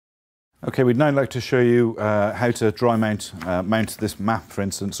Okay, we'd now like to show you how to dry mount this map, for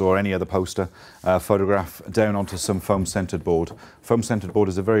instance, or any other poster photograph down onto some foam-centered board. Foam-centered board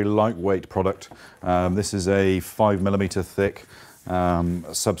is a very lightweight product. This is a 5mm thick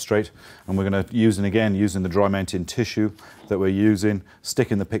substrate, and we're going to using the dry mounting tissue that we're using,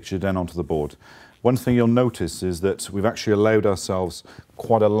 sticking the picture down onto the board. One thing you'll notice is that we've actually allowed ourselves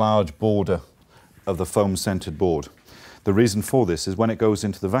quite a large border of the foam-centered board. The reason for this is when it goes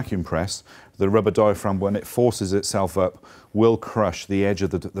into the vacuum press, the rubber diaphragm, when it forces itself up, will crush the edge of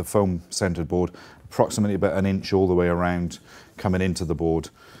the foam-centered board, approximately about an inch all the way around coming into the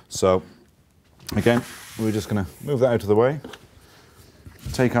board. So again, we're just going to move that out of the way,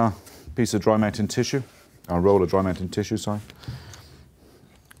 take our piece of dry mounting tissue, our roll of dry mounting tissue,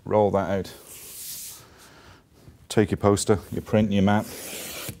 roll that out, take your poster, your print, your map,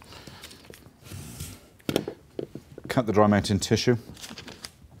 cut the dry mounting tissue.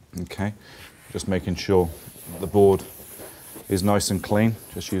 Okay, just making sure the board is nice and clean,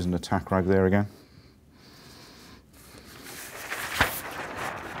 just using the tack rag there again.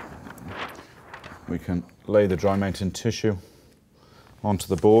 We can lay the dry mounting tissue onto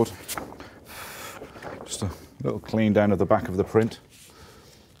the board. Just a little clean down of the back of the print.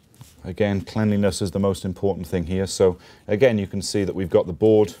 Again, cleanliness is the most important thing here. So again, you can see that we've got the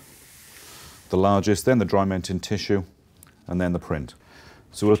board, the largest, then the dry mounting tissue, and then the print.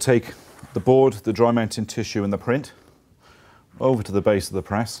 So we'll take the board, the dry mounting tissue and the print over to the base of the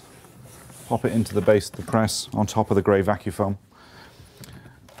press, pop it into the base of the press on top of the grey vacuum foam,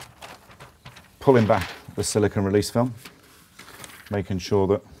 pulling back the silicone release film, making sure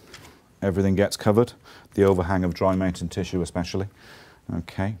that everything gets covered, the overhang of dry mounting tissue especially.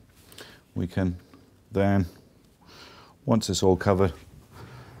 Okay, we can then, once it's all covered,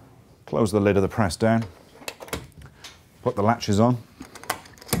 close the lid of the press down, put the latches on,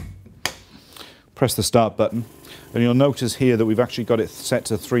 press the start button, and you'll notice here that we've actually got it set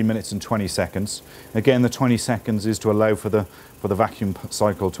to 3 minutes and 20 seconds. Again, the 20 seconds is to allow for the vacuum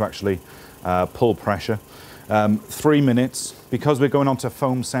cycle to actually pull pressure. 3 minutes, because we're going onto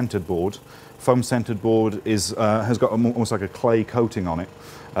foam-centered board. Foam-centered board is has got almost like a clay coating on it,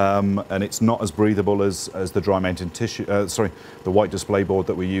 and it's not as breathable as the dry mounting tissue. The white display board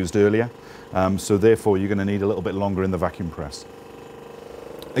that we used earlier. So therefore, you're going to need a little bit longer in the vacuum press.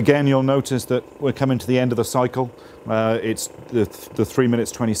 Again, you'll notice that we're coming to the end of the cycle. It's the 3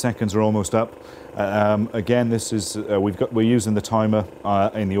 minutes 20 seconds are almost up. Again, this is we're using the timer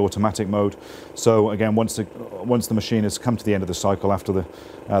in the automatic mode. So again, once the machine has come to the end of the cycle after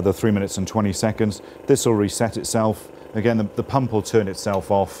the 3 minutes and 20 seconds, this will reset itself. Again, the pump will turn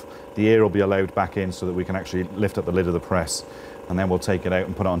itself off. The air will be allowed back in so that we can actually lift up the lid of the press, and then we'll take it out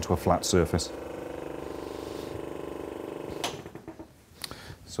and put it onto a flat surface.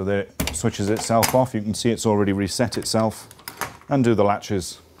 So there it switches itself off. You can see it's already reset itself. Undo the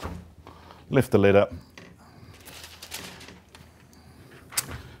latches, lift the lid up.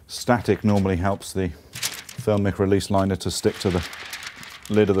 Static normally helps the Filmic release liner to stick to the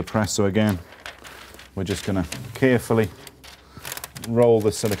lid of the press. So again, we're just going to carefully roll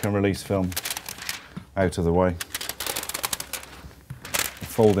the silicone release film out of the way,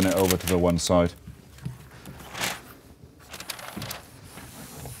 folding it over to the one side.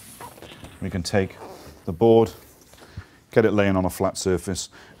 We can take the board, get it laying on a flat surface,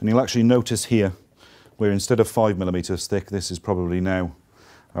 and you'll actually notice here where instead of 5mm thick, this is probably now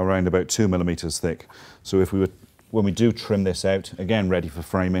around about 2mm thick. So if we were, when we do trim this out, again ready for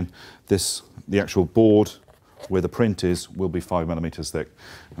framing, the actual board where the print is will be 5mm thick,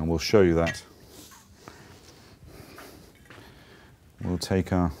 and we'll show you that. We'll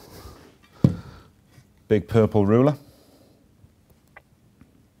take our big purple ruler,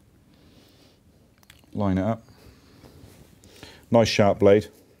 line it up, nice sharp blade.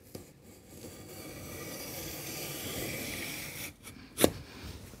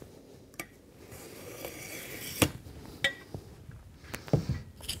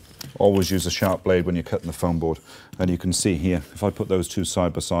 Always use a sharp blade when you're cutting the foam board. And you can see here, if I put those two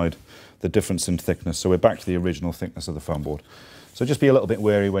side by side, the difference in thickness. So we're back to the original thickness of the foam board. So just be a little bit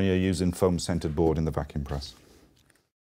wary when you're using foam-centered board in the vacuum press.